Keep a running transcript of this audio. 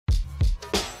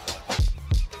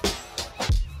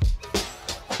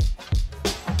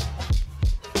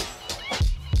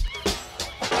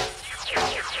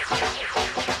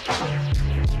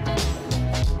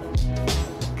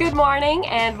morning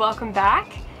and welcome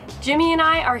back. Jimmy and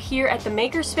I are here at the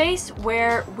makerspace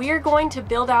where we're going to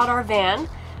build out our van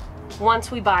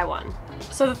once we buy one.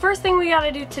 So the first thing we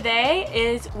gotta do today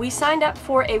is we signed up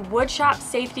for a Woodshop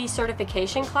safety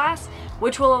certification class,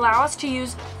 which will allow us to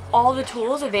use all the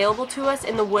tools available to us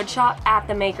in the woodshop at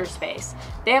the makerspace.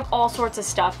 They have all sorts of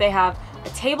stuff. They have a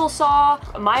table saw,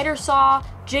 a miter saw,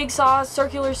 jigsaws,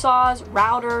 circular saws,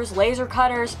 routers, laser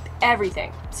cutters,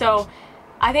 everything. So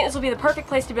I think this will be the perfect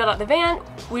place to build out the van.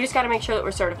 We just got to make sure that we're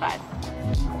certified.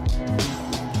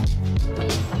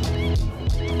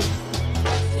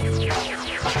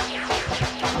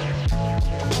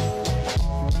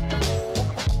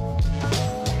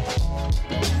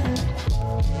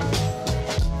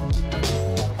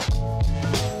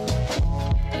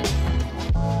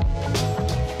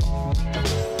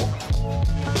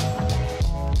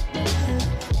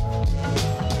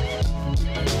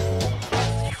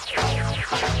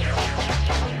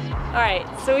 Alright,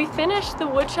 so we finished the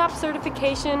woodshop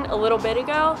certification a little bit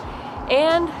ago,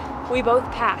 and we both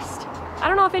passed. I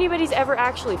don't know if anybody's ever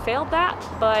actually failed that,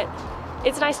 but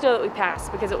it's nice to know that we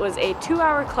passed because it was a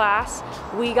 2-hour class.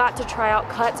 We got to try out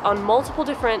cuts on multiple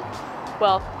different,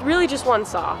 well, really just one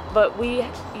saw, but we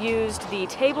used the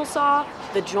table saw,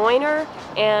 the joiner,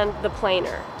 and the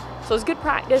planer. So it was good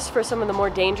practice for some of the more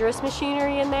dangerous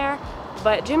machinery in there,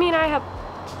 but Jimmy and I have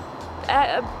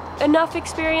enough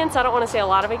experience. I don't want to say a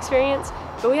lot of experience,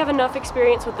 but we have enough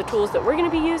experience with the tools that we're going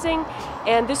to be using,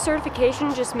 and this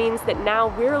certification just means that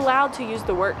now we're allowed to use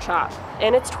the workshop,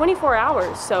 and it's 24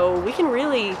 hours, so we can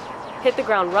really hit the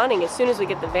ground running as soon as we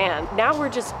get the van. Now we're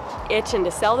just itching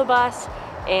to sell the bus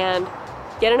and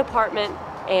get an apartment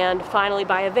and finally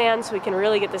buy a van so we can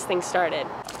really get this thing started.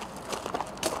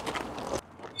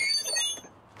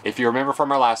 If you remember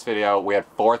from our last video, we had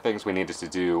 4 things we needed to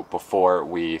do before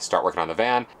we start working on the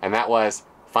van, and that was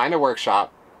find a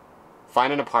workshop,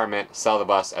 find an apartment, sell the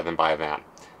bus, and then buy a van.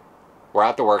 We're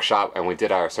at the workshop and we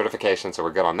did our certification, so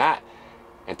we're good on that.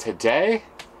 And today,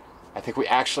 I think we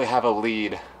actually have a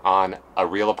lead on a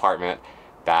real apartment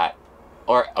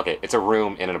it's a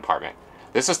room in an apartment.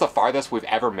 This is the farthest we've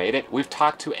ever made it. We've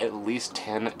talked to at least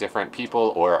 10 different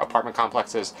people or apartment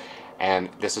complexes, and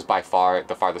this is by far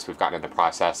the farthest we've gotten in the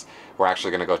process. We're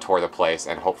actually going to go tour the place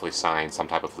and hopefully sign some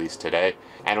type of lease today.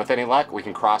 And with any luck, we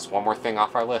can cross one more thing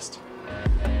off our list.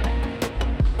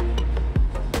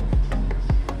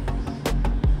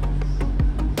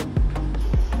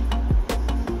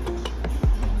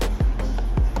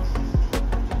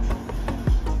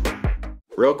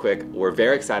 Real quick, we're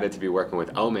very excited to be working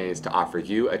with Misc to offer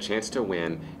you a chance to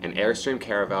win an Airstream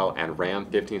Caravelle and Ram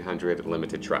 1500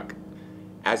 limited truck.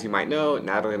 As you might know,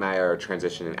 Natalie and I are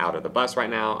transitioning out of the bus right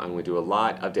now, and we do a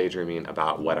lot of daydreaming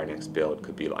about what our next build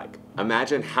could be like.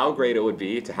 Imagine how great it would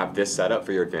be to have this setup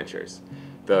for your adventures.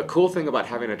 The cool thing about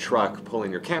having a truck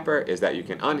pulling your camper is that you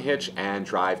can unhitch and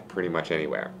drive pretty much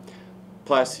anywhere.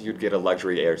 Plus, you'd get a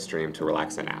luxury Airstream to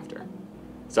relax in after.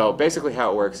 So basically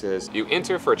how it works is you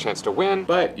enter for a chance to win,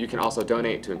 but you can also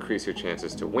donate to increase your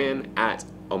chances to win at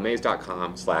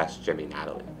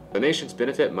omaze.com/jimmynatalie. Donations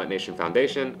benefit Mutt Nation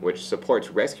Foundation, which supports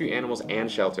rescue animals and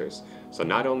shelters. So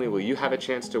not only will you have a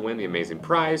chance to win the amazing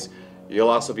prize, you'll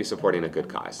also be supporting a good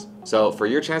cause. So for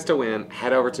your chance to win,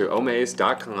 head over to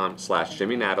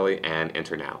omaze.com/jimmynatalie and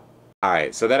enter now.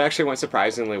 Alright, so that actually went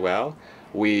surprisingly well.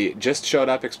 We just showed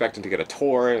up expecting to get a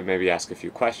tour and maybe ask a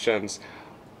few questions.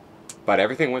 But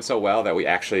everything went so well that we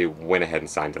actually went ahead and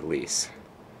signed a lease.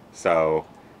 So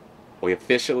we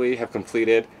officially have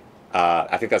completed,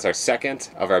 I think that's our second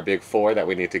of our big 4 that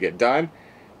we need to get done.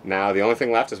 Now the only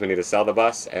thing left is we need to sell the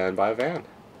bus and buy a van.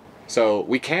 So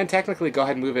we can technically go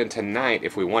ahead and move in tonight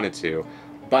if we wanted to,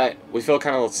 but we feel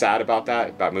kind of sad about that,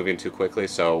 about moving too quickly.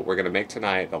 So we're going to make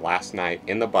tonight the last night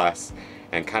in the bus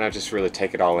and kind of just really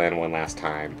take it all in one last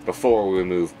time before we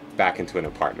move back into an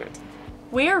apartment.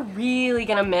 We're really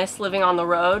gonna miss living on the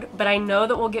road, but I know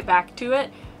that we'll get back to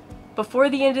it before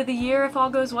the end of the year if all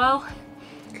goes well.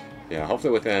 Yeah,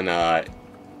 hopefully within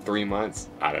 3 months.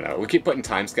 I don't know. We keep putting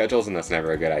time schedules and that's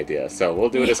never a good idea. So we'll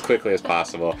do it as quickly as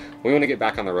possible. We want to get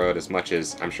back on the road as much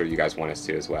as I'm sure you guys want us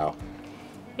to as well.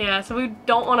 Yeah, so we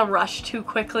don't want to rush too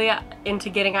quickly into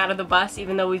getting out of the bus,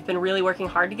 even though we've been really working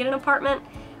hard to get an apartment.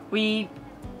 We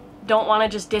don't want to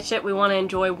just ditch it. We want to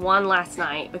enjoy one last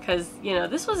night because, you know,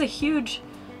 this was a huge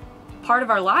part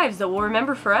of our lives that we'll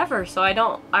remember forever. So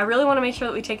I really want to make sure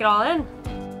that we take it all in.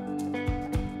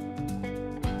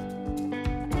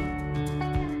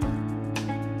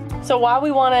 So while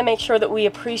we want to make sure that we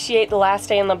appreciate the last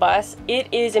day on the bus, it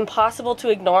is impossible to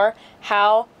ignore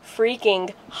how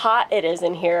freaking hot it is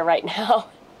in here right now.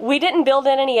 We didn't build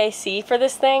in any AC for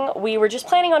this thing. We were just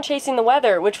planning on chasing the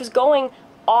weather, which was going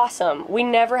awesome. We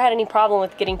never had any problem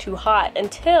with getting too hot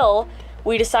until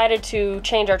we decided to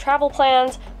change our travel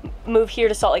plans, move here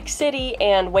to Salt Lake City,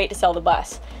 and wait to sell the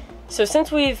bus. So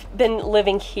since we've been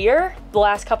living here the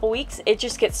last couple weeks, it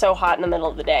just gets so hot in the middle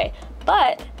of the day.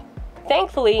 But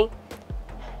thankfully,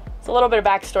 it's a little bit of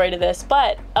backstory to this,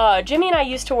 but Jimmy and I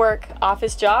used to work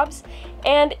office jobs,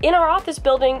 and in our office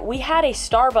building, we had a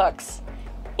Starbucks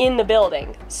in the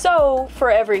building. So for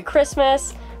every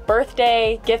Christmas,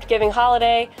 birthday, gift-giving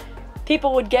holiday,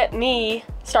 people would get me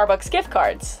Starbucks gift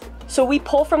cards. So we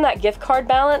pull from that gift card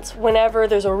balance whenever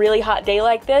there's a really hot day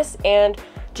like this, and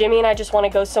Jimmy and I just want to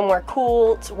go somewhere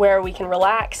cool where we can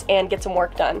relax and get some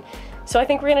work done. So I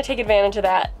think we're going to take advantage of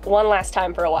that one last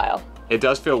time for a while. It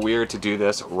does feel weird to do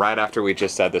this right after we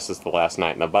just said this is the last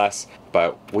night in the bus,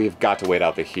 but we've got to wait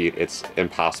out the heat. It's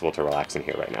impossible to relax in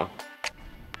here right now.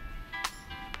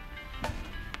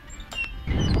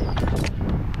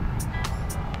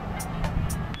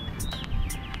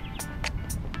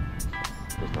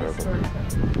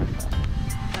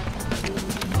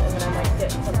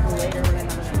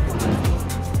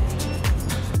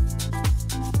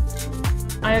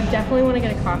 I definitely want to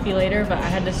get a coffee later, but I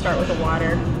had to start with a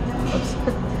water. Oops.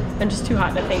 I'm just too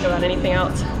hot to think about anything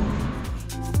else.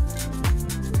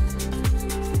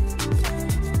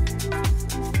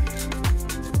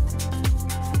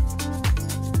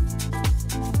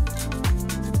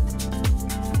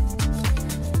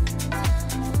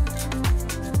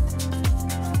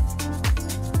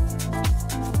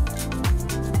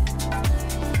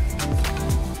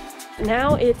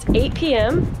 Now it's 8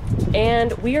 p.m.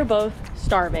 and we are both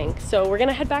starving. So we're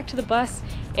gonna head back to the bus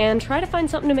and try to find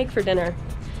something to make for dinner.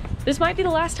 This might be the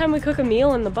last time we cook a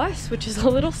meal in the bus, which is a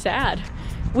little sad.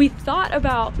 We thought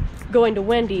about going to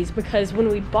Wendy's because when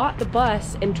we bought the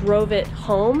bus and drove it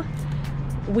home,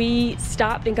 we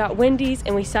stopped and got Wendy's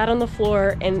and we sat on the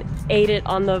floor and ate it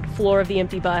on the floor of the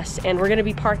empty bus, and we're gonna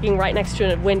be parking right next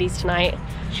to a Wendy's tonight.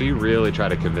 She really tried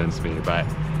to convince me, but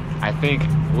I think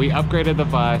we upgraded the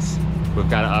bus. We've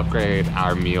got to upgrade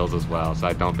our meals as well, so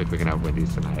I don't think we can have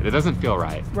Wendy's tonight. It doesn't feel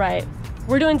right. Right.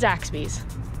 We're doing Zaxby's.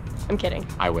 I'm kidding.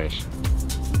 I wish.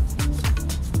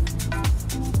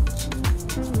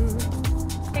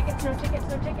 Tickets, no tickets,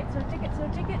 no tickets, no tickets, no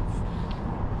tickets.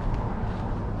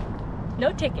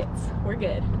 No tickets. We're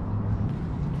good.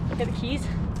 Look at the keys.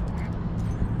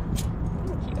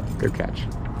 Thank you. Good catch.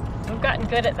 We've gotten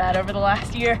good at that over the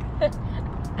last year.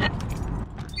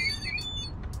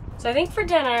 So I think for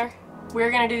dinner, we're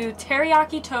gonna do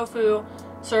teriyaki tofu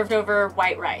served over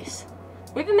white rice.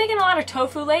 We've been making a lot of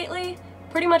tofu lately,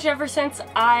 pretty much ever since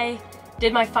I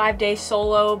did my 5-day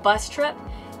solo bus trip,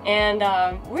 and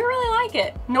we really like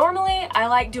it. Normally, I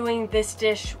like doing this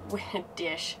dish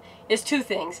is two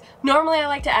things. Normally, I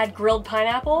like to add grilled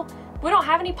pineapple. We don't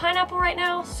have any pineapple right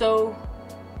now, so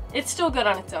it's still good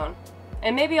on its own.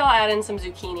 And maybe I'll add in some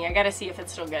zucchini. I gotta see if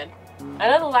it's still good. I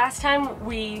know the last time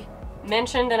we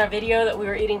mentioned in a video that we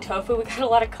were eating tofu, we got a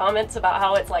lot of comments about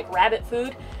how it's like rabbit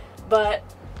food, but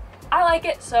I like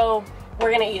it, so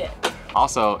we're gonna eat it.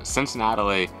 Also, since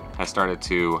Natalie has started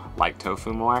to like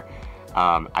tofu more,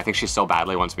 I think she so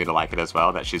badly wants me to like it as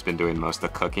well that she's been doing most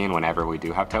of the cooking whenever we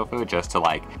do have tofu, just to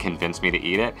like convince me to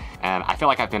eat it. And I feel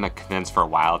like I've been convinced for a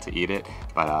while to eat it,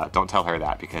 but don't tell her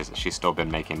that because she's still been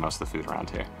making most of the food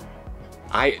around here.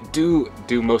 I do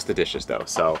most of the dishes though,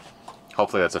 so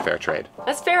hopefully that's a fair trade.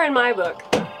 That's fair in my book.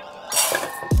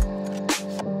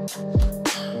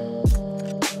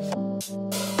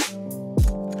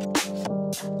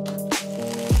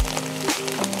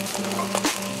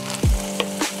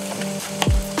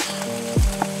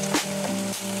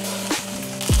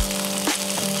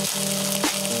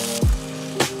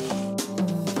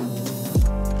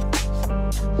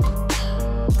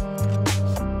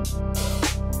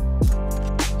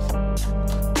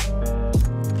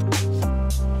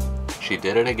 She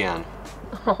did it again.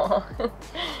 Aww.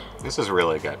 This is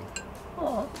really good.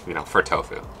 Aww. You know, for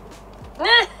tofu.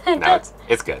 No,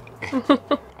 it's good. I feel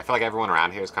like everyone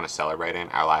around here is kind of celebrating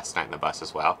our last night in the bus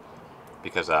as well,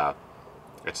 because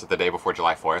it's the day before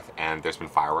July 4th and there's been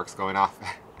fireworks going off.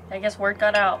 I guess word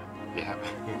got out. Yeah.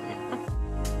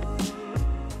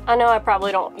 I know I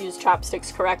probably don't use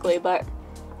chopsticks correctly, but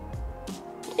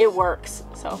it works,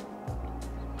 so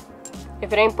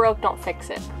if it ain't broke, don't fix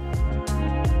it.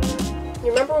 You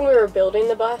remember when we were building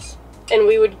the bus and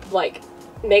we would like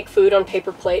make food on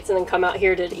paper plates and then come out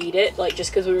here to eat it, like just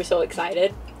because we were so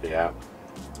excited? Yeah.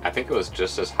 I think it was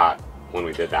just as hot when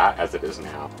we did that as it is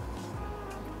now.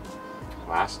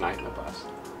 Last night in the bus.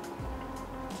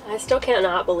 I still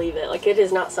cannot believe it. Like, it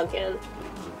is not sunk in.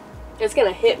 It's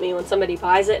gonna hit me when somebody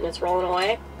buys it and it's rolling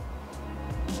away.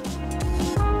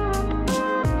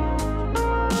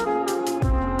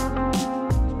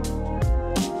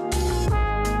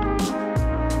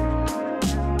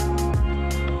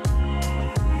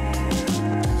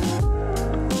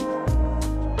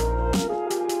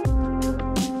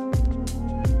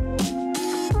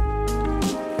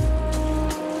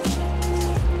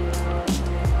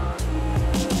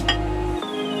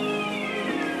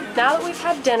 Now that we've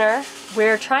had dinner,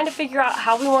 we're trying to figure out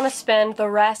how we want to spend the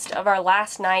rest of our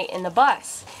last night in the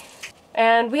bus.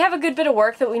 And we have a good bit of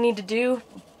work that we need to do,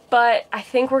 but I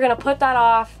think we're going to put that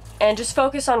off and just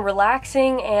focus on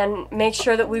relaxing and make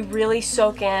sure that we really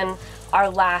soak in our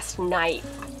last night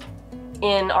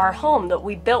in our home that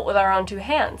we built with our own two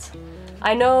hands.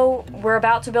 I know we're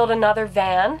about to build another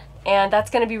van, and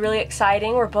that's going to be really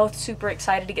exciting. We're both super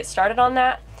excited to get started on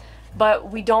that.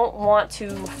 But we don't want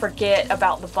to forget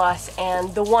about the bus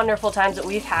and the wonderful times that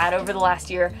we've had over the last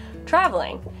year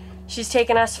traveling. She's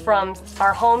taken us from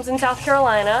our homes in South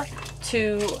Carolina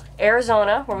to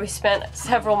Arizona, where we spent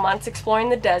several months exploring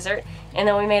the desert, and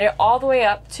then we made it all the way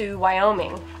up to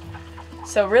Wyoming.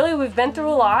 So really, we've been through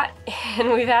a lot,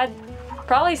 and we've had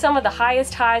probably some of the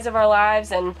highest highs of our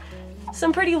lives and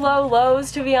some pretty low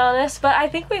lows, to be honest, but I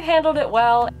think we've handled it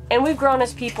well, and we've grown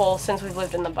as people since we've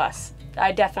lived in the bus.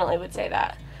 I definitely would say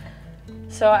that.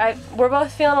 So we're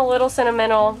both feeling a little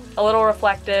sentimental, a little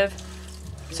reflective.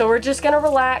 So we're just gonna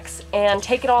relax and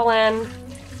take it all in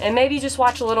and maybe just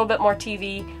watch a little bit more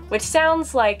TV, which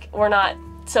sounds like we're not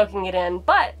soaking it in,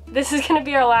 but this is gonna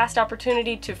be our last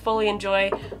opportunity to fully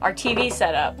enjoy our TV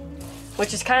setup,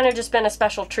 which has kind of just been a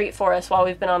special treat for us while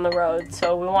we've been on the road.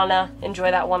 So we wanna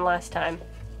enjoy that one last time.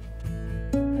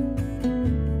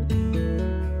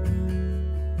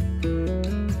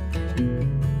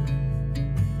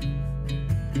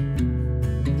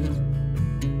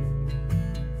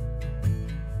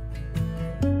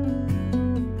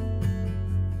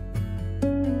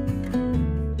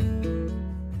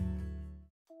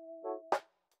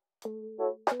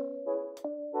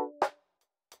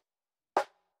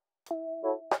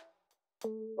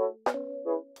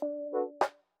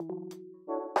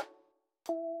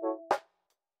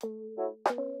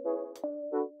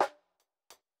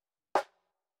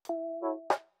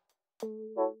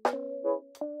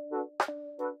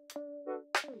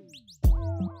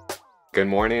 Good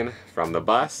morning from the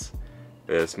bus.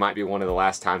 This might be one of the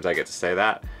last times I get to say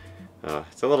that.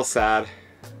 It's a little sad.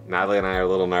 Natalie and I are a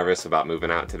little nervous about moving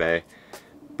out today,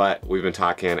 but we've been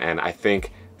talking, and I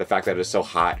think the fact that it's so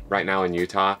hot right now in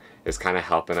Utah is kind of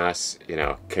helping us, you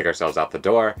know, kick ourselves out the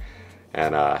door.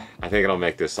 And I think it'll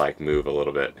make this like move a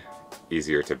little bit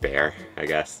easier to bear, I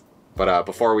guess. But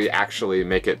before we actually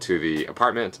make it to the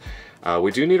apartment,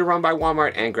 we do need to run by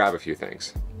Walmart and grab a few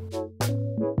things.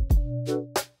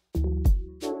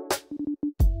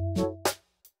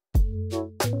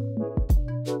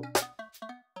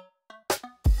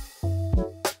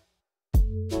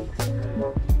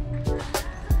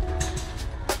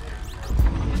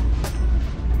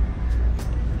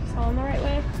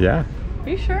 Yeah. Are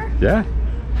you sure? Yeah,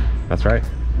 that's right.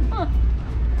 Huh.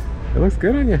 It looks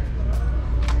good on you.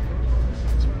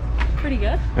 Pretty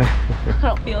good. I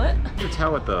don't feel it. You can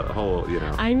tell with the whole, you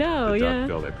know, I know, the duck yeah.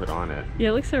 bill they put on it. Yeah,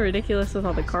 it looks so ridiculous with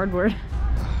all the cardboard.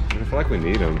 I feel like we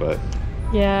need them, but...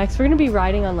 Yeah, because we're going to be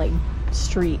riding on, like,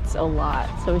 streets a lot,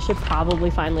 so we should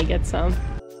probably finally get some.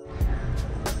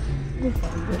 Oh,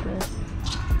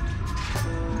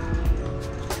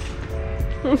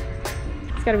 goodness.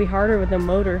 It's gotta be harder with the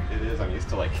motor. It is. I'm used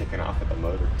to like kicking off with the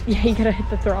motor. Yeah, you gotta hit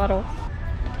the throttle.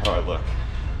 How do I look?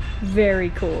 Very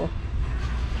cool.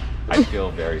 I feel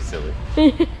very silly.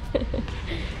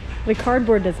 The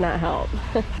cardboard does not help.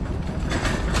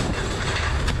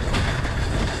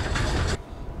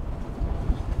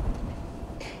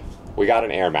 We got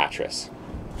an air mattress.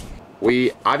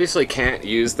 We obviously can't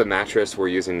use the mattress we're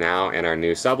using now in our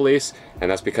new sublease,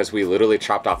 and that's because we literally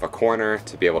chopped off a corner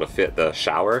to be able to fit the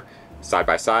shower side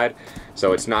by side,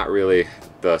 so it's not really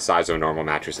the size of a normal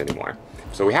mattress anymore.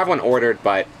 So we have one ordered,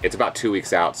 but it's about 2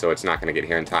 weeks out, so it's not going to get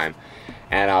here in time.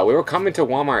 And we were coming to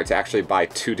Walmart to actually buy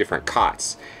 2 different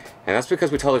cots, and that's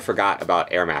because we totally forgot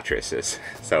about air mattresses.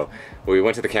 So we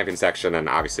went to the camping section and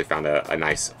obviously found a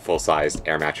nice full-sized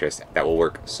air mattress that will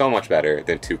work so much better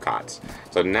than 2 cots.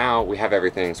 So now we have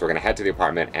everything, so we're going to head to the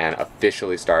apartment and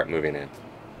officially start moving in.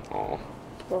 Oh,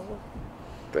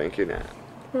 thank you, Nat.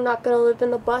 I'm not gonna live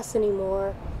in the bus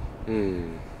anymore.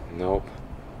 Nope.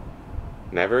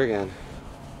 Never again.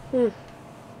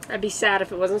 I'd be sad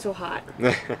if it wasn't so hot.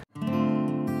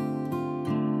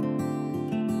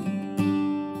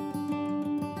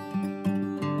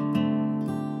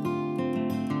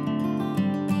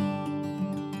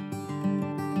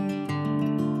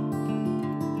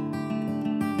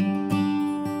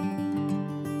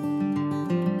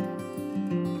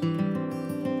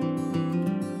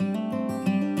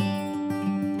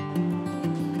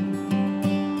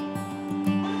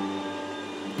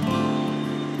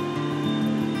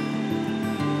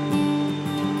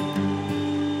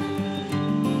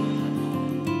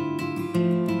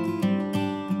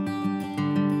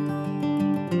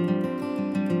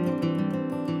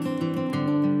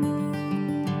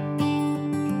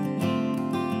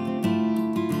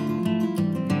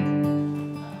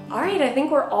 right, I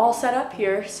think we're all set up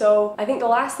here. So I think the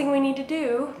last thing we need to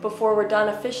do before we're done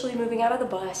officially moving out of the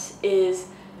bus is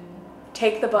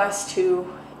take the bus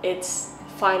to its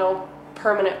final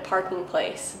permanent parking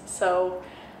place. So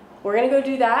we're gonna go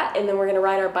do that, and then we're gonna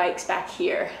ride our bikes back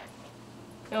here.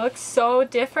 It looks so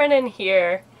different in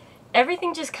here.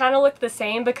 Everything just kind of looked the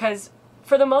same because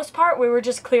for the most part we were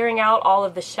just clearing out all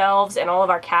of the shelves and all of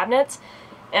our cabinets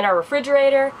and our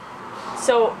refrigerator.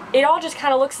 So it all just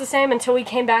kind of looks the same until we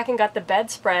came back and got the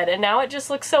bedspread, and now it just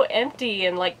looks so empty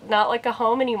and like not like a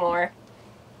home anymore.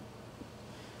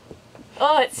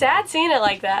 Oh, it's sad seeing it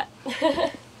like that.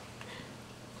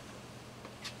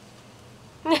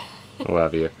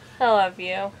 Love you. I love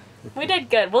you. We did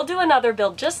good. We'll do another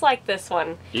build just like this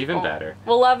one. Even better.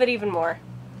 We'll love it even more.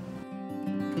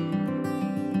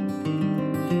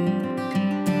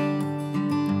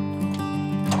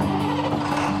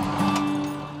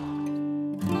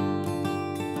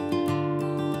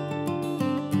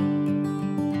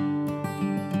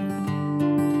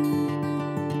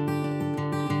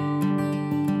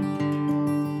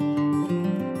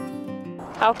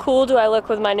 How cool do I look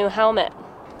with my new helmet?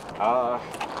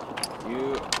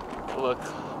 You look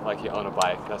like you own a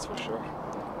bike, that's for sure.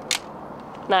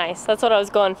 Nice, that's what I was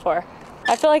going for.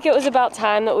 I feel like it was about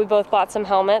time that we both bought some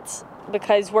helmets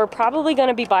because we're probably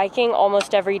gonna be biking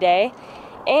almost every day.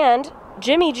 And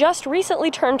Jimmy just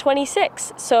recently turned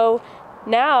 26, so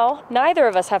now neither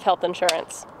of us have health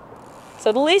insurance.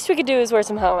 So the least we could do is wear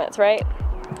some helmets, right?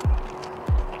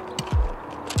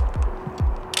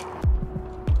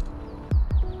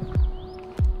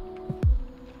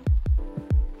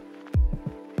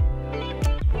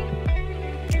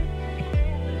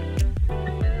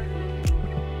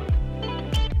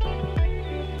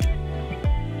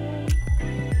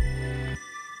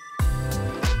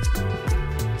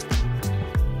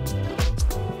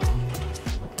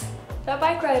 That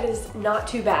bike ride is not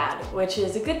too bad, which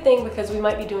is a good thing because we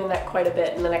might be doing that quite a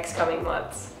bit in the next coming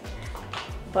months.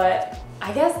 But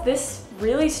I guess this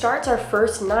really starts our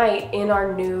first night in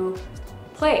our new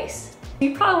place.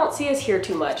 You probably won't see us here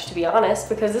too much, to be honest,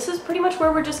 because this is pretty much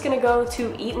where we're just gonna go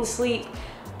to eat and sleep.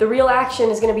 The real action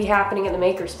is gonna be happening in the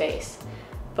makerspace.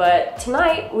 But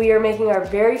tonight we are making our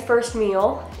very first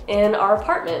meal in our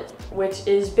apartment, which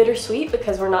is bittersweet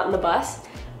because we're not in the bus,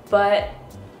 but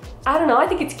I don't know, I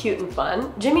think it's cute and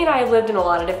fun. Jimmy and I have lived in a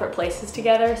lot of different places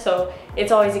together, so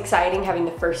it's always exciting having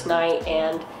the first night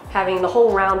and having the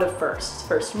whole round of firsts.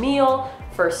 First meal,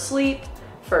 first sleep,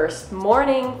 first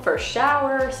morning, first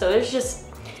shower. So there's just,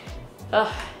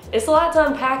 it's a lot to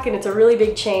unpack and it's a really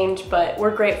big change, but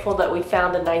we're grateful that we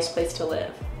found a nice place to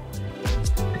live.